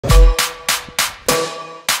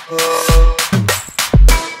Hello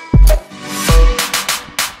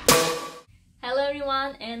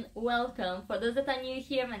everyone and welcome. For those that are new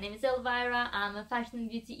here, my name is Elvira. I'm a fashion and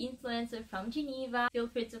beauty influencer from Geneva. Feel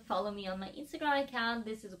free to follow me on my Instagram account.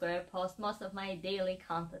 This is where I post most of my daily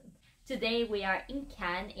content. Today we are in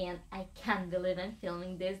Cannes and I can't believe I'm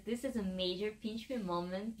filming this. This is a major pinch me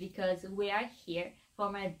moment because we are here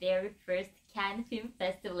for my very first Cannes Film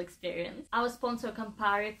Festival experience. Our sponsor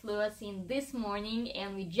Campari flew us in this morning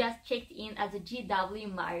and we just checked in at the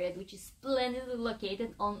GW Marriott, which is splendidly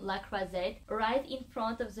located on La Croisette, right in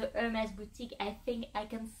front of the Hermès boutique. I think I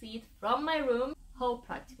can see it from my room. How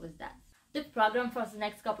practical is that? The program for the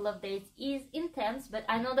next couple of days is intense, but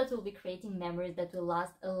I know that we'll be creating memories that will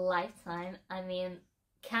last a lifetime. I mean,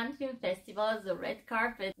 Cannes Film Festival, the red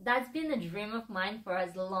carpet, that's been a dream of mine for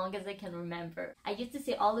as long as I can remember. I used to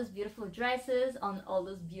see all those beautiful dresses on all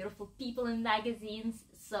those beautiful people in magazines,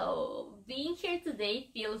 so being here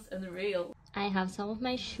today feels unreal. I have some of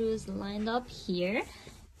my shoes lined up here.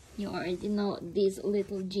 You already know these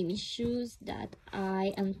little Jimmy shoes that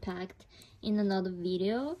I unpacked in another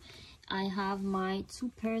video. I have my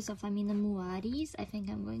two pairs of Amina Muadis. I think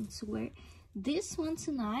I'm going to wear this one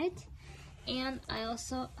tonight. And I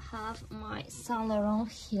also have my Saint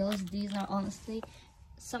Laurent heels. These are honestly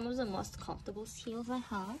some of the most comfortable heels I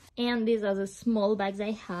have. And these are the small bags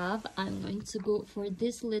I have. I'm going to go for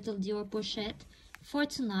this little Dior pochette for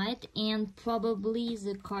tonight and probably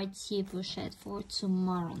the Cartier pochette for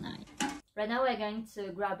tomorrow night. Right now we're going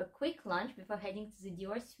to grab a quick lunch before heading to the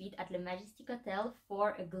Dior suite at Le Majestic Hotel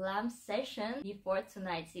for a glam session before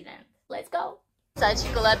tonight's event. Let's go! Such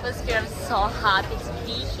cool atmosphere, I'm so happy to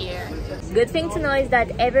be here. Good thing to know is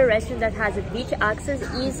that every restaurant that has a beach access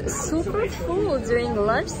is super full during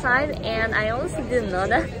lunchtime, and I honestly didn't know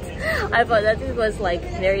that. I thought that it was like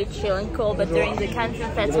very chill and cool, but during the Cannes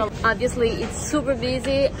Film Festival obviously it's super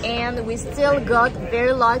busy, and we still got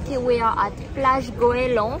very lucky. We are at Plage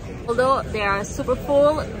Goéland. Although they are super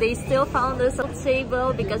full, they still found us a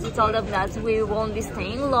table because we told them that we won't be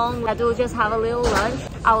staying long, that we'll just have a little lunch.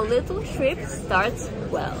 Our little trip starts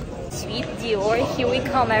well. Sweet Dior, here we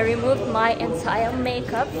come. I removed my entire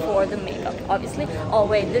makeup for the makeup, obviously. Oh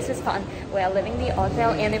wait, this is fun. We are leaving the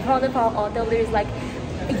hotel, and in front of our hotel there is like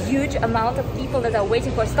a huge amount of people that are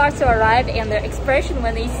waiting for stars to arrive, and their expression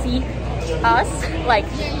when they see us, like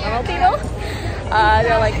normal people,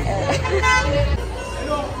 they're like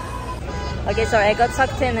Okay, sorry, I got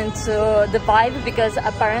sucked into the vibe because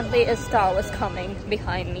apparently a star was coming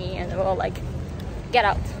behind me and they were all like, get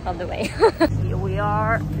out of the way. Here we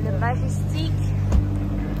are, Le Majestic.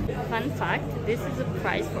 Fun fact, this is the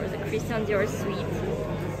price for the Christian Dior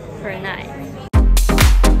suite per night.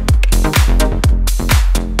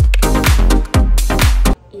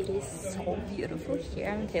 It is so beautiful here.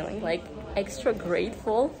 I'm feeling like extra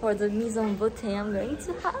grateful for the mise en beauté I'm going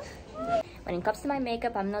to have. When it comes to my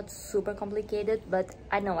makeup, I'm not super complicated, but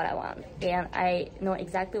I know what I want and I know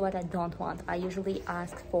exactly what I don't want. I usually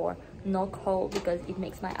ask for no kohl because it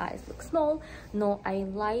makes my eyes look small, no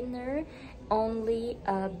eyeliner, only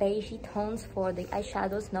beigey tones for the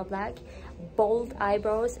eyeshadows, no black, bold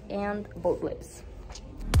eyebrows and bold lips.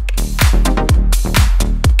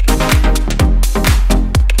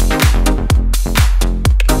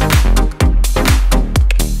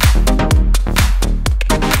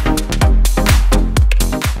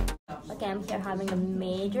 I'm here having a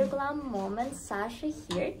major glam moment. Sasha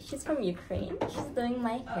here, she's from Ukraine. She's doing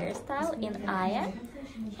my hairstyle in Aya.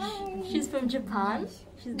 Hi. She's from Japan.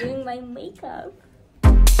 She's doing my makeup.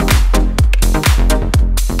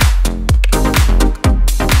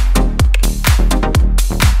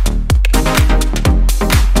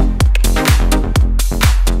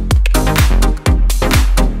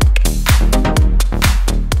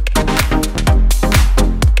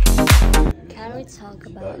 Talk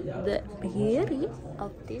about the beauty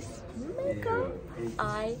of this makeup.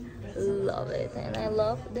 I love it, and I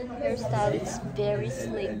love the hairstyle. It's very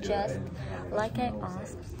slick, just like I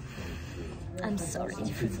asked. I'm so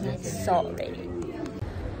ready for tonight, so ready.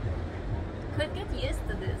 Could get used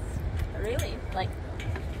to this, really, like.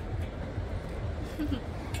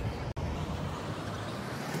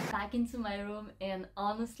 Back into my room, and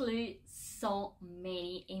honestly so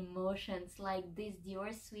many emotions. Like this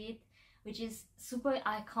Dior suite, which is super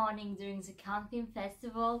iconic during the Cannes Film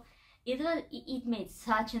Festival. It made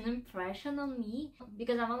such an impression on me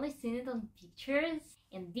because I've only seen it on pictures,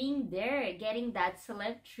 and being there, getting that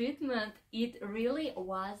celeb treatment, it really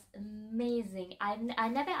was amazing. I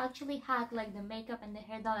never actually had like the makeup and the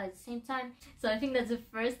hair done at the same time, so I think that the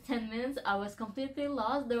first 10 minutes I was completely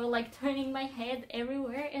lost. They were like turning my head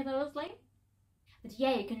everywhere, and I was like, But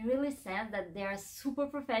yeah, you can really sense that they are super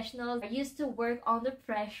professionals. I used to work under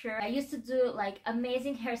pressure. I used to do like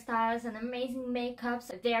amazing hairstyles and amazing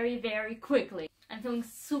makeups very quickly. I'm feeling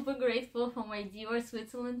super grateful for my Dior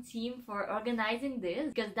Switzerland team for organizing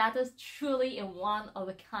this, because that was truly a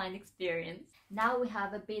one-of-a-kind experience. Now we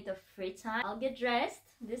have a bit of free time. I'll get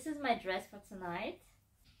dressed. This is my dress for tonight.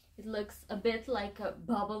 It looks a bit like a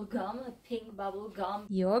bubble gum, a pink bubble gum.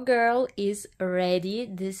 Your girl is ready.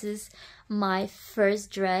 This is my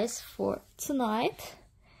first dress for tonight.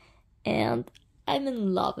 And I'm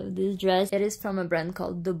in love with this dress. It is from a brand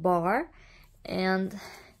called The Bar. And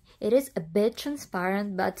it is a bit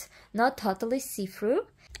transparent, but not totally see-through.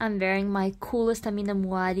 I'm wearing my coolest Amina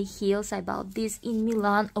Muaddi heels. I bought these in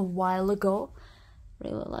Milan a while ago.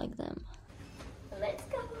 Really like them. Let's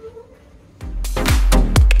go!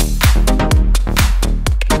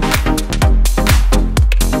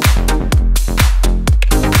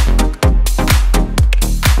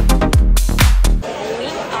 We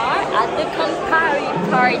are at the Campari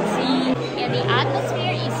party, and the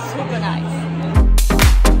atmosphere is super nice.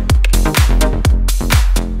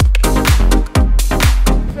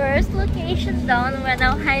 First location done. We're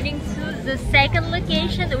now heading to the second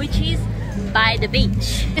location, which is by the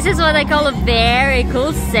beach. This is what I call a very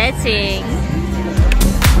cool setting.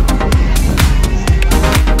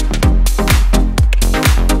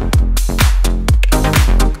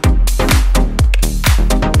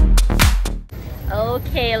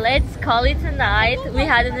 Okay, let's call it a night. We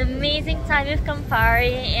had an amazing time with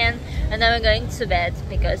Campari, and then we're going to bed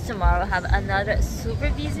because tomorrow we have another super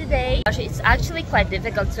busy day. It's actually quite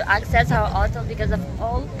difficult to access our hotel because of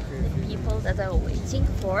all the people that are waiting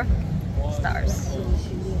for stars.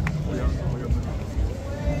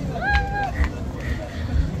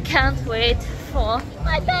 Can't wait for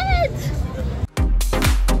my bed!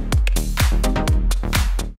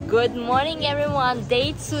 Good morning everyone,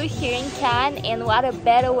 day 2 here in Cannes, and what a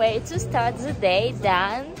better way to start the day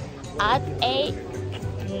than at an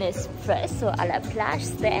Nespresso à la plage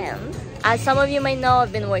stand. As some of you may know,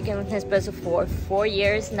 I've been working with Nespresso for 4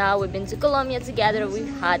 years now. We've been to Colombia together,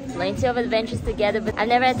 we've had plenty of adventures together, but I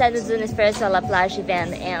never attended the Nespresso à la plage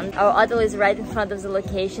event, and our hotel is right in front of the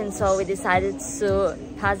location, so we decided to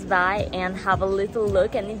pass by and have a little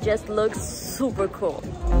look, and it just looks super cool.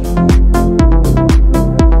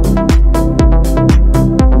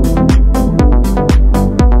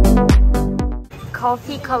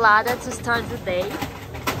 Coffee colada to start the day.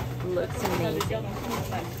 Looks amazing.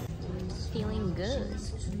 Feeling good.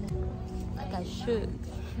 Like I should.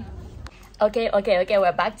 Okay,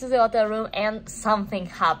 we're back to the hotel room and something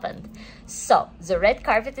happened. So, the red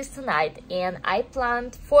carpet is tonight and I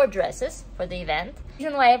planned 4 dresses for the event. The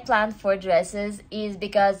reason why I planned 4 dresses is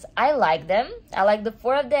because I like them. I like the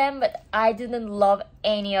 4 of them, but I didn't love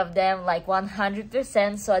any of them like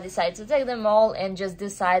 100%, so I decided to take them all and just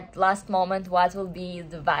decide last moment what will be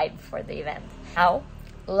the vibe for the event. Now,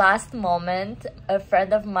 last moment, a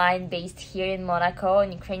friend of mine based here in Monaco,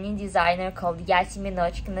 an Ukrainian designer called Yasi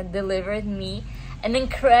Minochkina, delivered me an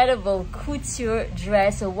incredible couture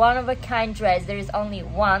dress, a one-of-a-kind dress. There is only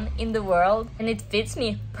one in the world and it fits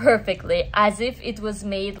me perfectly, as if it was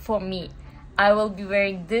made for me. I will be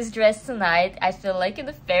wearing this dress tonight. I feel like in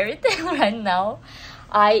a fairy tale right now.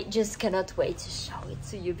 I just cannot wait to show it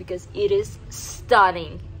to you because it is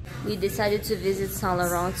stunning. We decided to visit Saint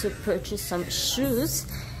Laurent to purchase some shoes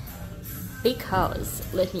because,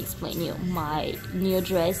 let me explain you, my new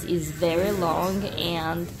dress is very long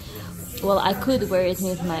and, well, I could wear it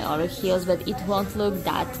with my other heels, but it won't look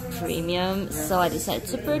that premium, so I decided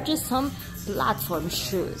to purchase some platform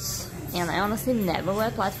shoes. And I honestly never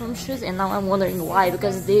wear platform shoes, and now I'm wondering why,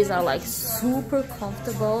 because these are like super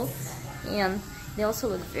comfortable and they also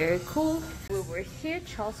look very cool. We were here,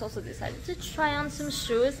 Charles also decided to try on some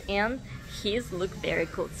shoes and his look very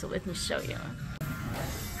cool, so let me show you.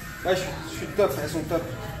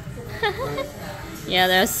 Yeah,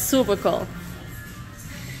 they're super cool.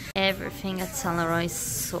 Everything at Saint Laurent is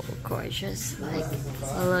so gorgeous. Like,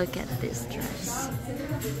 look at this dress.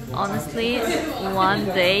 Honestly, one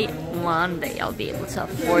day I'll be able to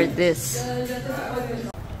afford this.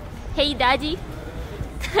 Hey daddy!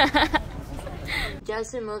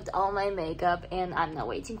 Just removed all my makeup and I'm now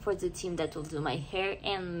waiting for the team that will do my hair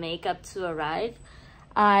and makeup to arrive.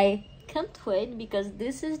 I can't wait because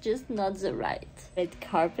this is just not the right red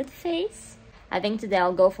carpet face. I think today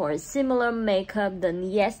I'll go for a similar makeup than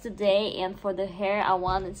yesterday, and for the hair I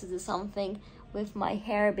wanted to do something with my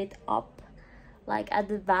hair a bit up, like at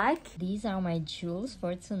the back. These are my jewels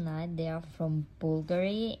for tonight. They are from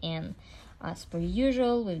Bulgari and as per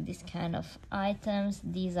usual with this kind of items.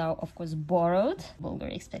 These are of course borrowed.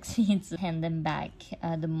 Bulgari expects me to hand them back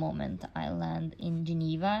the moment I land in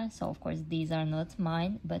Geneva, so of course these are not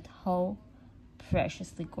mine, but how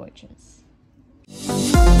preciously gorgeous.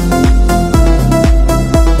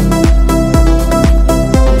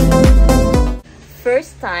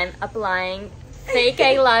 First time applying fake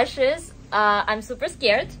eyelashes. I'm super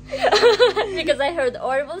scared because I heard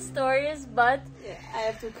horrible stories, but yeah, I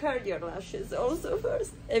have to curl your lashes also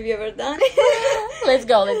first. Have you ever done? Let's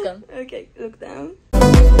go, let's go. Okay, look down.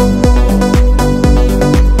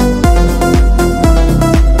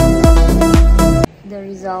 The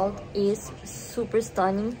result is super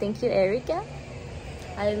stunning. Thank you, Erica.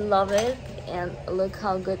 I love it, and look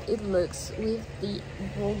how good it looks with the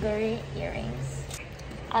Bulgari earrings.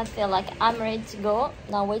 I feel like I'm ready to go.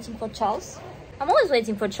 Now waiting for Charles. I'm always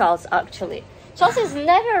waiting for Charles actually. Charles is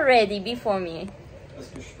never ready before me. We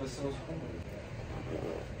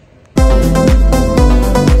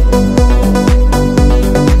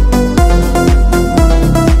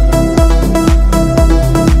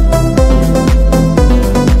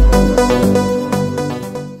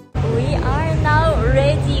are now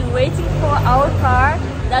ready, waiting for our car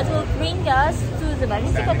that will bring us to the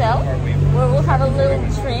Magnifique Hotel, where we'll have a little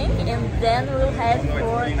drink and then we'll head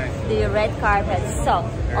for the red carpet. So,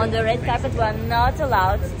 on the red carpet we're not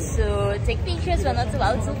allowed to take pictures, we're not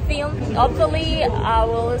allowed to film. Hopefully I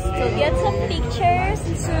will still get some pictures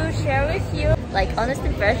to share with you. Like, honest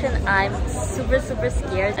impression, I'm super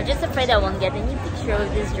scared. I'm just afraid I won't get any picture of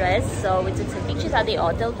this dress, so we took some pictures at the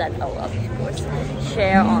hotel that I will of course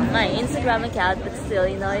share on my Instagram account, but still,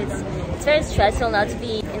 you know, it's very stressful not to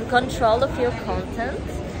be in control of your content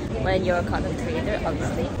when you're a content creator,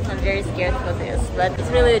 obviously. I'm very scared for this, but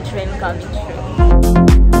it's really a dream coming true.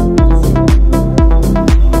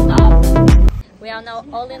 We are now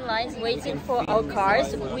all in lines waiting for our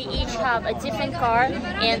cars. We each have a different car,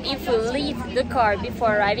 and if we leave the car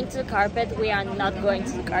before arriving to the carpet, we are not going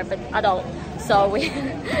to the carpet at all. So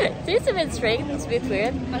it's a bit strict, it's a bit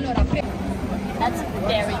weird. That's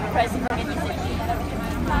very impressive organization.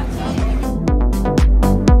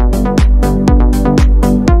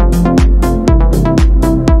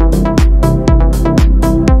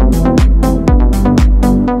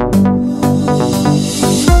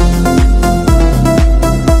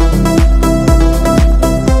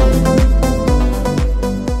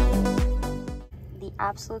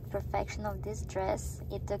 Absolute perfection of this dress.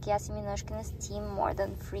 It took Yasmin Oshkin's team more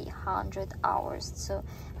than 300 hours to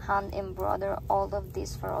hand embroider all of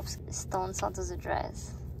these Swarovski stones onto the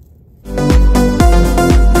dress.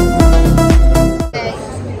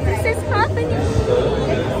 This is happening!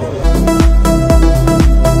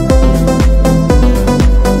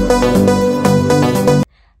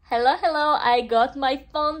 Hello, I got my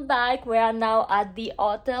phone back. We are now at the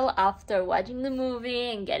hotel after watching the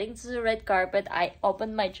movie and getting to the red carpet. I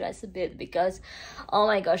opened my dress a bit because, oh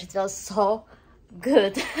my gosh, it feels so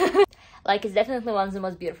good. Like, it's definitely one of the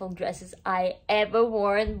most beautiful dresses I ever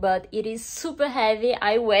worn, but it is super heavy.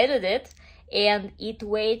 I weighed it and it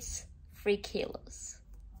weighs 3 kilos.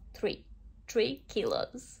 3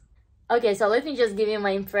 kilos. Okay, so let me just give you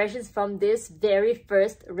my impressions from this very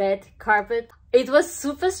first red carpet. It was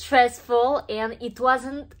super stressful and it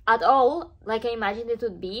wasn't at all like I imagined it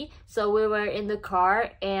would be. So we were in the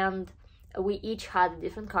car and we each had a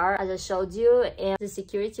different car, as I showed you, and the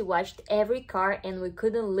security watched every car and we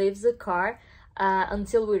couldn't leave the car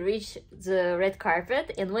until we reached the red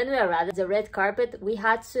carpet. And when we arrived at the red carpet, we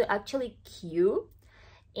had to actually queue,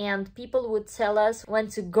 and people would tell us when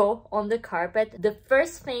to go on the carpet. The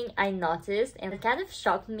first thing I noticed, and it kind of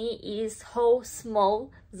shocked me, is how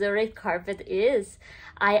small the red carpet is.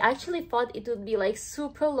 I actually thought it would be like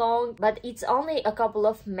super long, but it's only a couple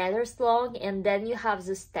of meters long, and then you have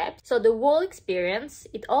the steps. So the whole experience,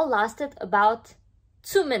 it all lasted about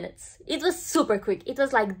 2 minutes. It was super quick. It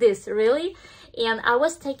was like this, really. And I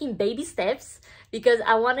was taking baby steps because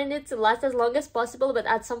I wanted it to last as long as possible, but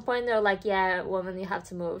at some point they're like, yeah, woman, you have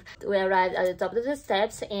to move. We arrived at the top of the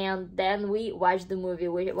steps and then we watched the movie.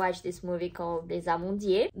 We watched this movie called Les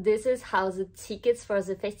Amandiers. This is how the tickets for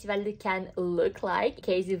the Festival de Cannes look like, in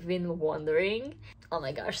case you've been wondering. Oh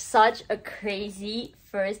my gosh, such a crazy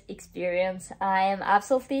first experience. I am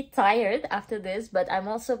absolutely tired after this, but I'm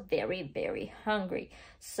also very hungry.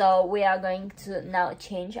 So we are going to now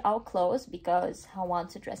change our clothes because I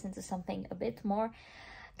want to dress into something a bit more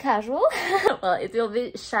casual. Well, it will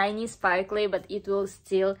be shiny, sparkly, but it will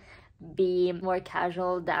still be more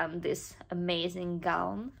casual than this amazing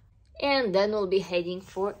gown. And then we'll be heading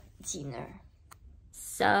for dinner.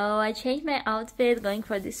 So I changed my outfit, going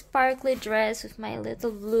for this sparkly dress with my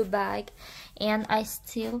little blue bag, and I'm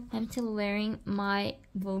still wearing my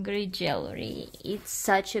Bulgari jewelry. It's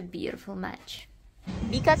such a beautiful match.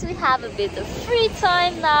 Because we have a bit of free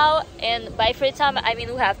time now, and by free time I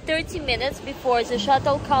mean we have 30 minutes before the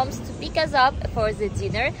shuttle comes to pick us up for the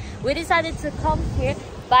dinner, we decided to come here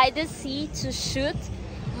by the sea to shoot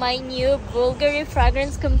my new Bulgari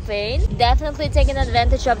fragrance campaign. Definitely taking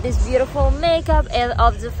advantage of this beautiful makeup and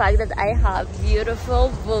of the fact that I have beautiful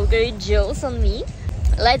Bulgari jewels on me.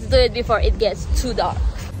 Let's do it before it gets too dark.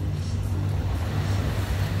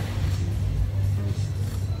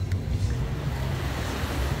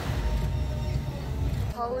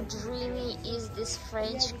 How dreamy is this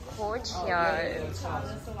French courtyard?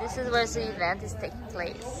 This is where the event is taking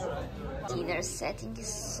place. Dinner setting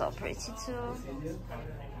is so pretty too.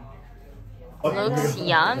 Looks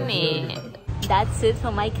yummy. That's it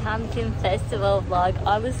for my Cancun Festival vlog.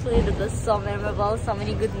 Honestly, that was so memorable, so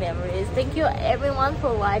many good memories. Thank you everyone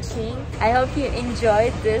for watching. I hope you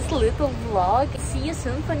enjoyed this little vlog. See you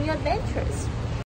soon for new adventures.